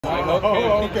Like,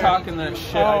 okay, keep talking that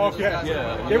shit.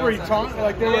 Yeah. They were taunting,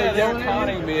 like they were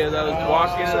taunting me as I was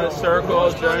walking in the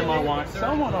circles during my wind.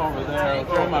 Someone over there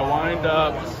during my wind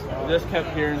up just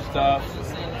kept hearing stuff,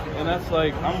 and that's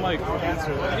like I'm like,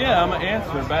 yeah, I'm gonna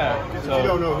answer back. So you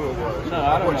don't know who it was. No,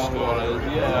 I don't know who it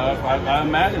is. Yeah, I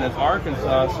imagine it's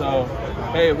Arkansas. So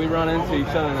hey, if we run into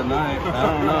each other tonight, I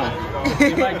don't know.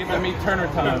 You might get to meet Turner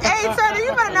time. Hey, Turner,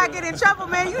 you better not get in trouble,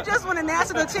 man. You just won a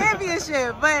national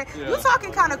championship, but you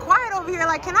talking kind of quiet over here.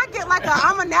 Like, can I get like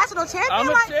I'm a national champion? I'm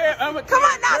a champ. I'm a come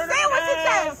on now, Turner say what you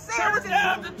said. Say what you said.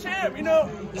 I'm the champ. You know,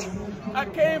 I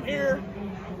came here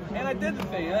and I did the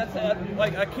thing. That's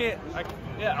like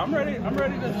yeah, I'm ready. I'm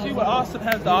ready to see what Austin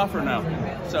has to offer now.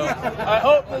 So I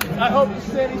hope the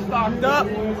city's stocked up.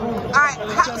 All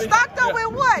right, stocked up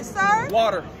with what, sir?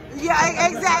 Water. Yeah,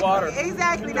 exactly. Water.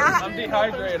 Exactly. Now, I'm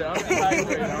dehydrated.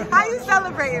 How you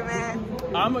celebrating, man?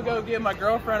 I'm gonna go give my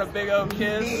girlfriend a big old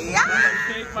kiss. Yeah. I'm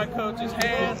gonna shake my coach's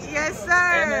hand. Yes, sir.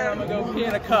 And then I'm gonna go pee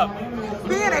in a cup.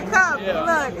 Pee in a cup. Yeah.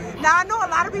 Look, now I know a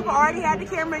lot of people already had the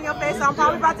camera in your face, so I'm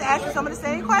probably about to ask you some of the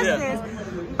same questions. Yeah.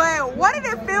 But what did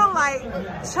it feel like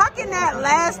chucking that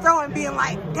last throw and being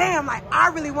like, damn, like I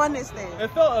really won this thing? It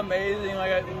felt amazing.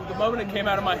 Like the moment it came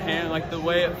out of my hand, like the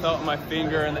way it felt in my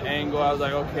finger and the angle, I was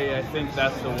like, okay, I think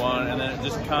that's the one. And then it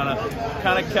just kind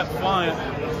of kept flying.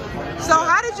 So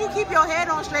how did you keep your head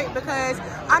on straight? Because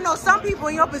I know some people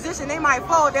in your position, they might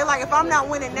fold. They're like, if I'm not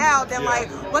winning now, then like,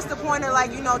 what's the point of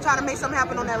like, you know, trying to make something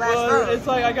happen on that last throw? It's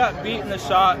like I got beat in the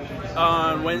shot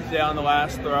on Wednesday on the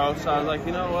last throw, so I was like,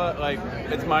 you know what, like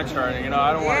it's my turn. You know,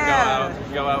 I don't want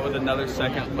to go out with another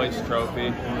second place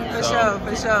trophy. For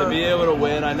sure. To be able to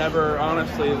win, I never,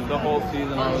 honestly, the whole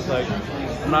season I was like,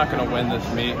 I'm not gonna win this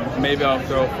meet. Maybe I'll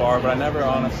throw far, but I never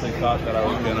honestly thought that I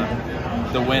was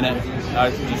gonna win it.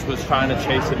 I just was trying to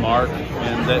chase a mark,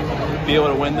 and that be able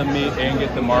to win the meet and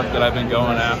get the mark that I've been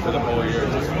going after the whole year.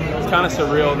 It's kind of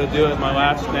surreal to do it. My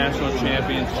last national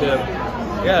championship.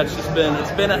 Yeah,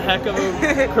 it's been a heck of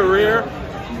a career.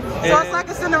 So it's like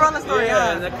a Cinderella story.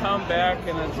 Yeah, and to come back,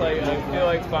 and it's like I feel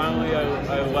like finally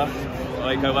I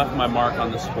left my mark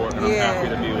on the sport, and I'm happy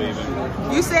to be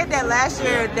leaving. You said that last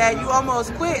year that you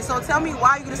almost quit. So tell me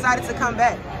why you decided to come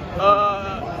back.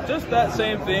 Just that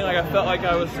same thing. Like I felt like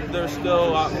there's still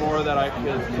a lot more that I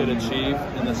could achieve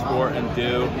in the sport and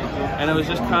do, and it was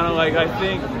just kind of like I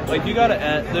think like you gotta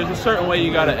end. There's a certain way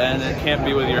you gotta end. It can't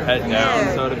be with your head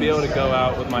down. So to be able to go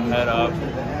out with my head up,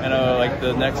 and like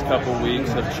the next couple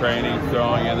weeks of training,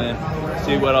 throwing, and then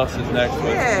see what else is next.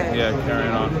 With,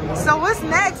 carrying on. So what's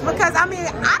next? Because I mean,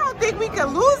 I don't think we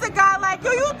can lose a guy like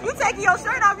you. You taking your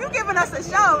shirt off. You giving us a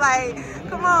show. Like,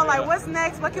 come on. Like, what's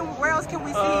next? Where else can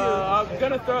we see you? I'm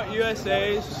gonna throw at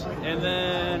USA's, and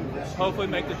then hopefully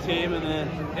make the team, and then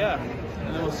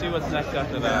and then we'll see what's next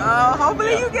after that.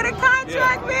 Hopefully you get a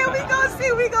contract, man. We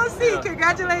gonna see.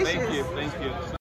 Congratulations. Thank you.